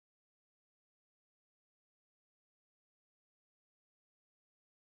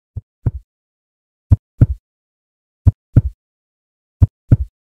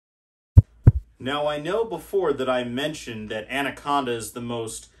Now, I know before that I mentioned that Anaconda is the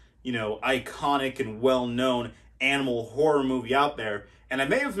most, iconic and well-known animal horror movie out there, and I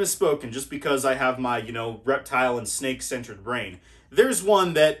may have misspoken just because I have my, reptile and snake-centered brain. There's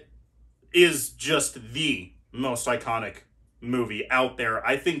one that is just the most iconic movie out there.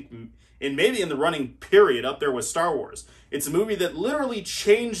 I think, and maybe in the running period, up there with Star Wars. It's a movie that literally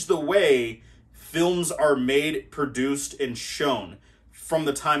changed the way films are made, produced, and shown from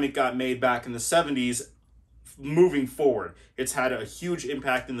the time it got made back in the 70s moving forward. It's had a huge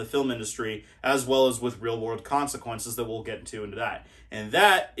impact in the film industry, as well as with real-world consequences that we'll get into that. And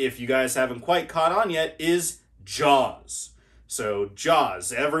that, if you guys haven't quite caught on yet, is Jaws. So,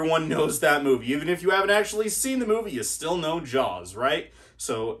 Jaws. Everyone knows that movie. Even if you haven't actually seen the movie, you still know Jaws, right?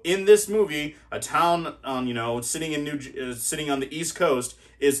 So, in this movie, a town on, sitting on the East Coast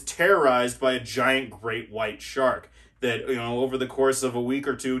is terrorized by a giant great white shark that, over the course of a week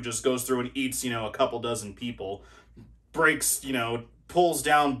or two just goes through and eats, a couple dozen people, breaks, pulls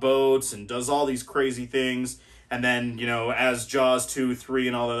down boats and does all these crazy things. And then, as Jaws 2, 3,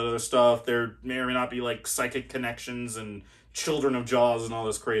 and all that other stuff, there may or may not be, psychic connections and children of Jaws and all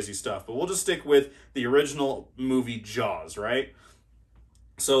this crazy stuff. But we'll just stick with the original movie Jaws, right?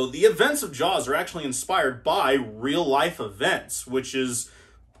 So the events of Jaws are actually inspired by real-life events, which is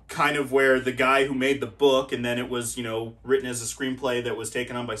kind of where the guy who made the book, and then it was, written as a screenplay that was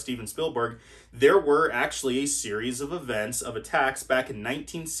taken on by Steven Spielberg, there were actually a series of events, of attacks back in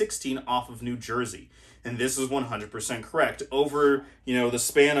 1916 off of New Jersey. And this is 100% correct. Over, the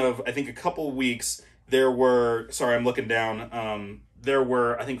span of, I think, a couple weeks, there were, sorry, I'm looking down, there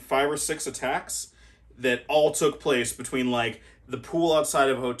were, I think, 5 or 6 attacks that all took place between, the pool outside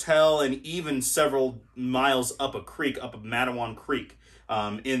of a hotel and even several miles up a creek, up a Matawan Creek,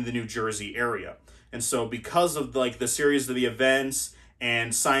 in the New Jersey area. And so because of the series of the events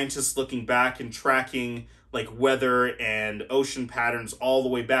and scientists looking back and tracking weather and ocean patterns all the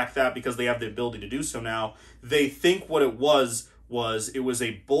way back, that because they have the ability to do so now, they think what it was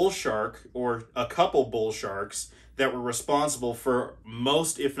a bull shark or a couple bull sharks that were responsible for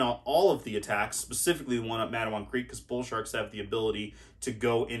most, if not all, of the attacks, specifically the one at Matawan Creek, because bull sharks have the ability to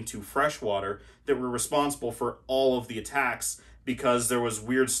go into freshwater, that were responsible for all of the attacks because there was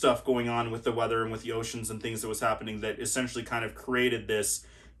weird stuff going on with the weather and with the oceans and things that was happening that essentially kind of created this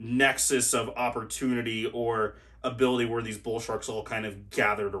nexus of opportunity or ability where these bull sharks all kind of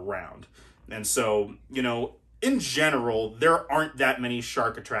gathered around. And so, in general, there aren't that many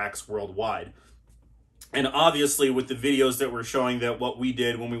shark attacks worldwide. And obviously, with the videos that we're showing that what we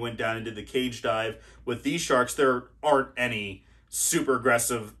did when we went down and did the cage dive with these sharks, there aren't any super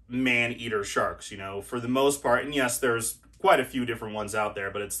aggressive man-eater sharks, for the most part. And yes, there's quite a few different ones out there,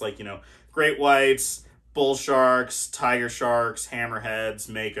 but it's great whites, bull sharks, tiger sharks, hammerheads,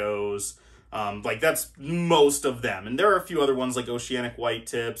 makos. That's most of them. And there are a few other ones like oceanic white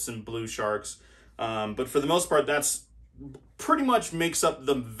tips and blue sharks. But for the most part, that's pretty much makes up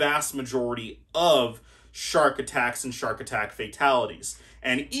the vast majority of shark attacks and shark attack fatalities.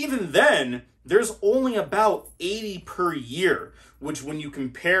 And even then, there's only about 80 per year, which when you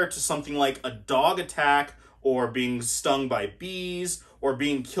compare to something like a dog attack or being stung by bees or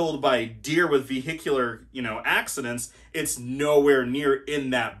being killed by deer with vehicular, accidents, it's nowhere near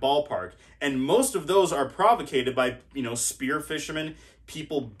in that ballpark. And most of those are provocated by, spear fishermen,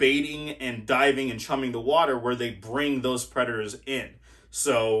 people baiting and diving and chumming the water where they bring those predators in.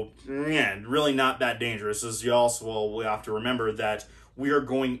 So, really not that dangerous. As you also will have to remember that we are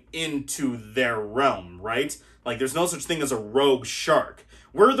going into their realm, right? There's no such thing as a rogue shark.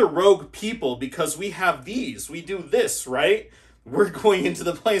 We're the rogue people because we have these. We do this, right? We're going into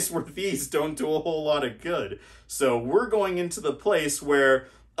the place where these don't do a whole lot of good. So we're going into the place where,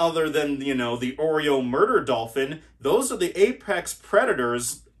 other than, the Oreo murder dolphin, those are the apex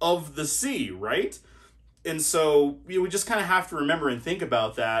predators of the sea, right? And so we just kind of have to remember and think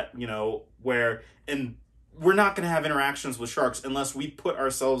about that, and we're not going to have interactions with sharks unless we put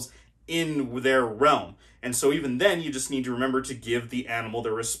ourselves in their realm. And so even then, you just need to remember to give the animal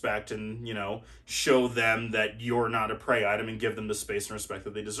their respect and, show them that you're not a prey item and give them the space and respect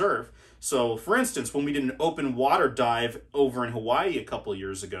that they deserve. So, for instance, when we did an open water dive over in Hawaii a couple of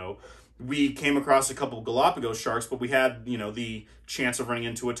years ago, we came across a couple of Galapagos sharks, but we had, the chance of running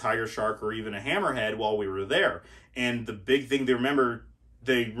into a tiger shark or even a hammerhead while we were there. And the big thing they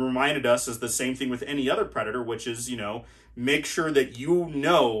reminded us is the same thing with any other predator, which is, make sure that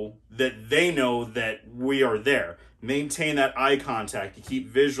that they know that we are there. Maintain that eye contact. You keep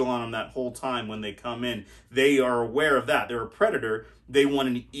visual on them that whole time when they come in. They are aware of that. They're a predator. They want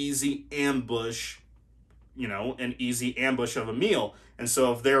an easy ambush, of a meal. And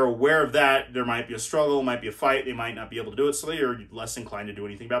so if they're aware of that, there might be a struggle, might be a fight, they might not be able to do it, so you're less inclined to do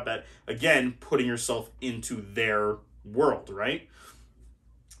anything about that. Again, putting yourself into their world, right?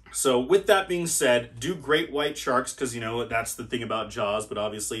 So with that being said, do great white sharks, because, that's the thing about Jaws, but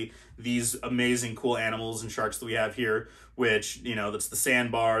obviously these amazing cool animals and sharks that we have here, which, that's the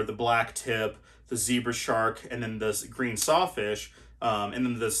sandbar, the black tip, the zebra shark, and then the green sawfish, and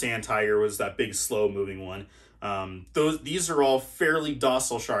then the sand tiger was that big slow moving one. These are all fairly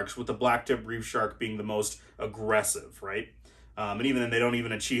docile sharks, with the black tip reef shark being the most aggressive, right? And even then, they don't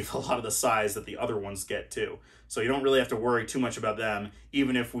even achieve a lot of the size that the other ones get too. So you don't really have to worry too much about them.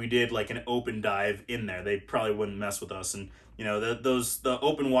 Even if we did like an open dive in there, they probably wouldn't mess with us. And the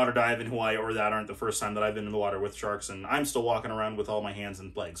open water dive in Hawaii or that aren't the first time that I've been in the water with sharks, and I'm still walking around with all my hands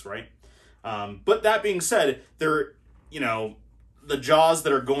and legs, right? But that being said, they're, the jaws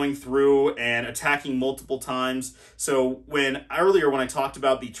that are going through and attacking multiple times. So earlier when I talked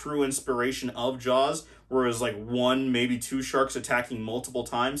about the true inspiration of Jaws, where it was like one, maybe two sharks attacking multiple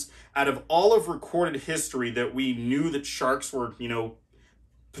times, out of all of recorded history that we knew that sharks were,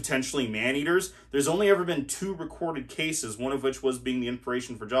 potentially man-eaters, there's only ever been 2 recorded cases, one of which was being the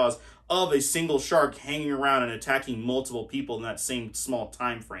inspiration for Jaws, of a single shark hanging around and attacking multiple people in that same small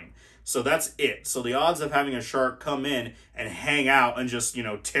time frame. So that's it. So the odds of having a shark come in and hang out and just,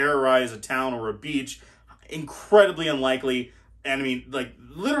 terrorize a town or a beach, incredibly unlikely. And I mean, like,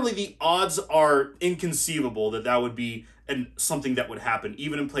 literally the odds are inconceivable that would be something that would happen,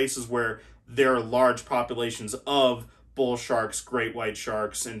 even in places where there are large populations of bull sharks, great white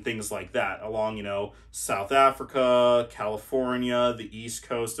sharks, and things like that along, South Africa, California, the East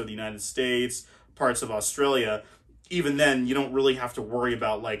Coast of the United States, parts of Australia. Even then, you don't really have to worry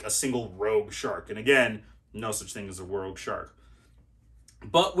about like a single rogue shark. And again, no such thing as a rogue shark.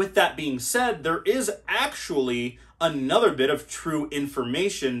 But with that being said, there is actually another bit of true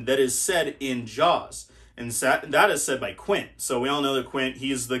information that is said in Jaws. And that is said by Quint. So we all know that Quint,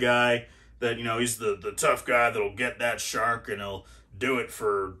 he's the guy that, he's the tough guy that'll get that shark and he'll do it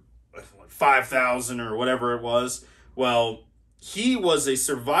for like 5,000 or whatever it was. Well, he was a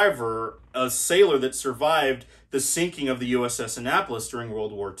survivor, a sailor that survived the sinking of the USS Annapolis during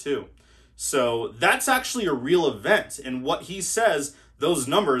World War II. So that's actually a real event. And what he says, those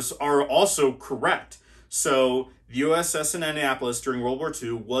numbers are also correct. So the USS Annapolis during World War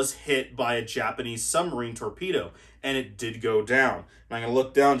II was hit by a Japanese submarine torpedo, and it did go down. And I'm going to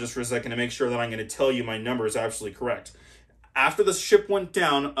look down just for a second to make sure that I'm going to tell you my number is absolutely correct. After the ship went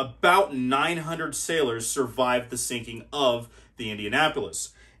down, about 900 sailors survived the sinking of the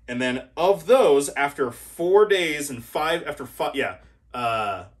Indianapolis. And then of those, after 5 days and 4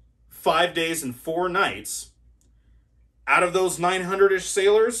 nights, out of those 900-ish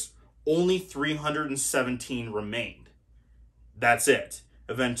sailors, only 317 remained. That's it,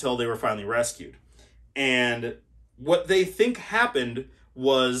 until they were finally rescued. And what they think happened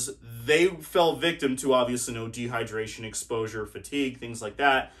was they fell victim to, obviously, dehydration, exposure, fatigue, things like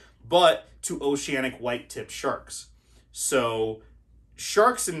that, but to oceanic white-tipped sharks. So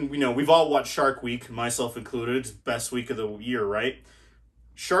sharks, and we've all watched Shark Week, myself included. It's the best week of the year, right?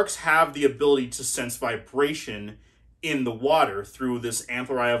 Sharks have the ability to sense vibration in the water through this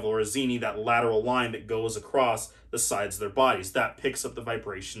antheri of Lorenzini, that lateral line that goes across the sides of their bodies. That picks up the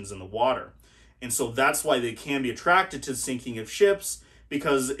vibrations in the water. And so that's why they can be attracted to the sinking of ships,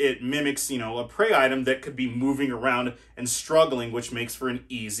 because it mimics, a prey item that could be moving around and struggling, which makes for an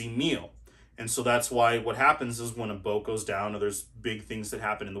easy meal. And so that's why what happens is when a boat goes down or there's big things that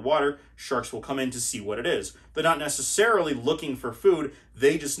happen in the water, sharks will come in to see what it is. They're not necessarily looking for food.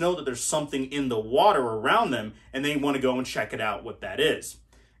 They just know that there's something in the water around them, and they want to go and check it out what that is.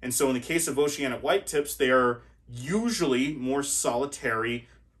 And so in the case of oceanic whitetips, they are usually more solitary,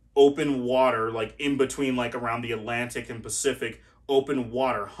 open water, like in between, like around the Atlantic and Pacific, open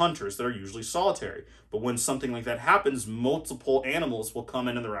water hunters that are usually solitary. But when something like that happens, multiple animals will come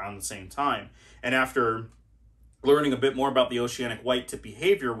in and around at the same time. And after learning a bit more about the oceanic white-tip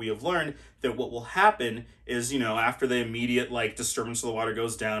behavior, we have learned that what will happen is, after the immediate disturbance of the water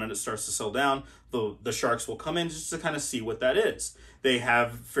goes down and it starts to settle down, the sharks will come in just to kind of see what that is. They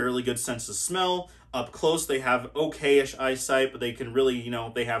have fairly good sense of smell. Up close, they have okay-ish eyesight, but they can really,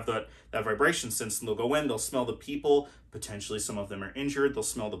 they have that vibration sense, and they'll go in, they'll smell the people. Potentially some of them are injured. They'll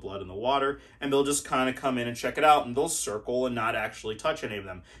smell the blood in the water, and they'll just kind of come in and check it out, and they'll circle and not actually touch any of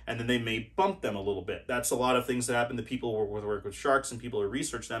them. And then they may bump them a little bit. That's a lot of things that happen to people who work with sharks and people who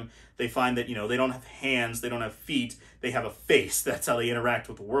research them. They find that, they don't have hands, they don't have feet, they have a face. That's how they interact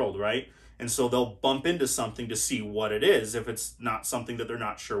with the world, right? And so they'll bump into something to see what it is if it's not something that they're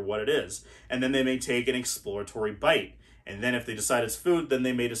not sure what it is. And then they may take an exploratory bite. And then if they decide it's food, then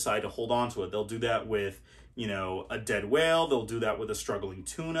they may decide to hold on to it. They'll do that with, you know, a dead whale. They'll do that with a struggling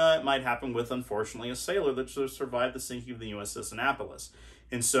tuna. It might happen with, unfortunately, a sailor that survived the sinking of the USS Annapolis.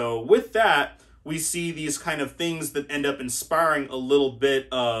 And so with that, we see these kind of things that end up inspiring a little bit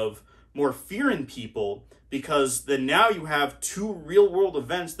of more fear in people, because then now you have two real-world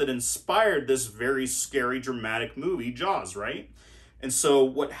events that inspired this very scary, dramatic movie, Jaws, right? And so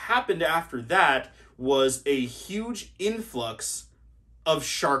what happened after that was a huge influx of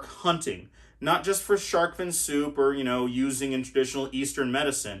shark hunting. Not just for shark fin soup or, you know, using in traditional Eastern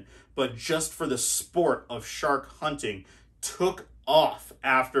medicine, but just for the sport of shark hunting took off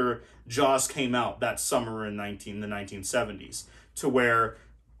after Jaws came out that summer in the 1970s, to where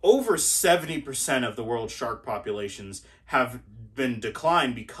over 70% of the world's shark populations have been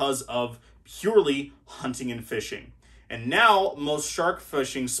declined because of purely hunting and fishing. And now most shark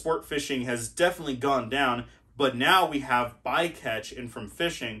fishing, sport fishing, has definitely gone down, but now we have bycatch and from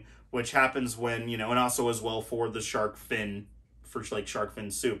fishing, which happens when, you know, and also as well for the shark fin, for like shark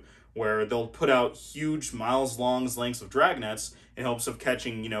fin soup, where they'll put out huge miles-long lengths of drag nets in hopes of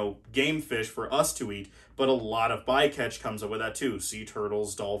catching, you know, game fish for us to eat. But a lot of bycatch comes up with that too. Sea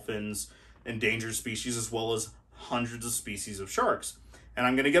turtles, dolphins, endangered species, as well as hundreds of species of sharks. And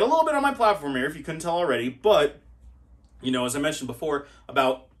I'm going to get a little bit on my platform here, if you couldn't tell already, but, you know, as I mentioned before,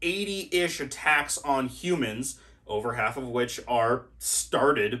 about 80-ish attacks on humans, over half of which are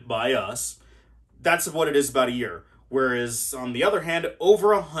started by us. That's what it is about a year. Whereas, on the other hand,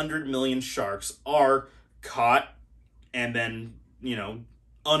 over 100 million sharks are caught and then, you know,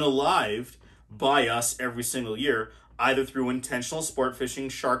 unalived by us every single year, either through intentional sport fishing,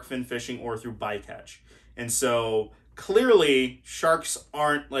 shark fin fishing, or through bycatch. And so, clearly, sharks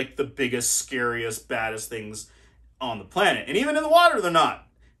aren't like the biggest, scariest, baddest things on the planet. And even in the water, they're not.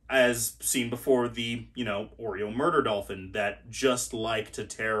 As seen before, the, you know, Oreo murder dolphin that just like to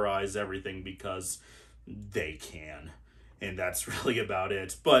terrorize everything because they can. And that's really about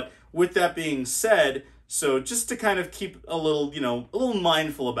it. But with that being said, so just to kind of keep a little, you know, a little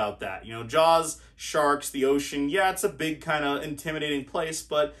mindful about that. You know, Jaws, sharks, the ocean, yeah, it's a big kind of intimidating place,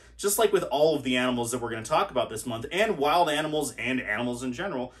 but just like with all of the animals that we're going to talk about this month, and wild animals and animals in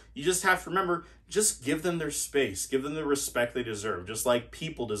general, you just have to remember, just give them their space, give them the respect they deserve, just like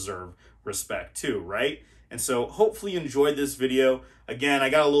people deserve respect too, right? And so hopefully you enjoyed this video. Again, I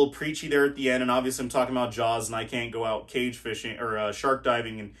got a little preachy there at the end, and obviously I'm talking about Jaws, and I can't go out cage fishing or shark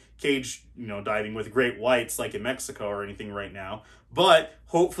diving and cage, you know, diving with great whites like in Mexico or anything right now. But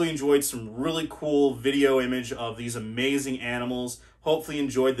hopefully enjoyed some really cool video image of these amazing animals. Hopefully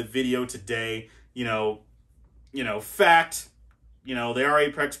enjoyed the video today. You know, fact, you know, they are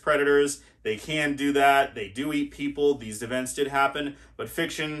apex predators. They can do that. They do eat people. These events did happen. But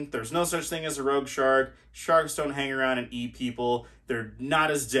fiction, there's no such thing as a rogue shark. Sharks don't hang around and eat people. They're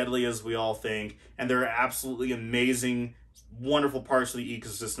not as deadly as we all think. And they're absolutely amazing, wonderful parts of the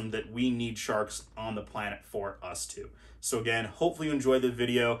ecosystem that we need sharks on the planet for us to. So again, hopefully you enjoyed the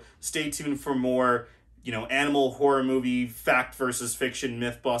video. Stay tuned for more, you know, animal horror movie, fact versus fiction,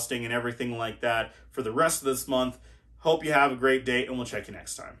 myth busting, and everything like that for the rest of this month. Hope you have a great day, and we'll check you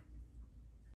next time.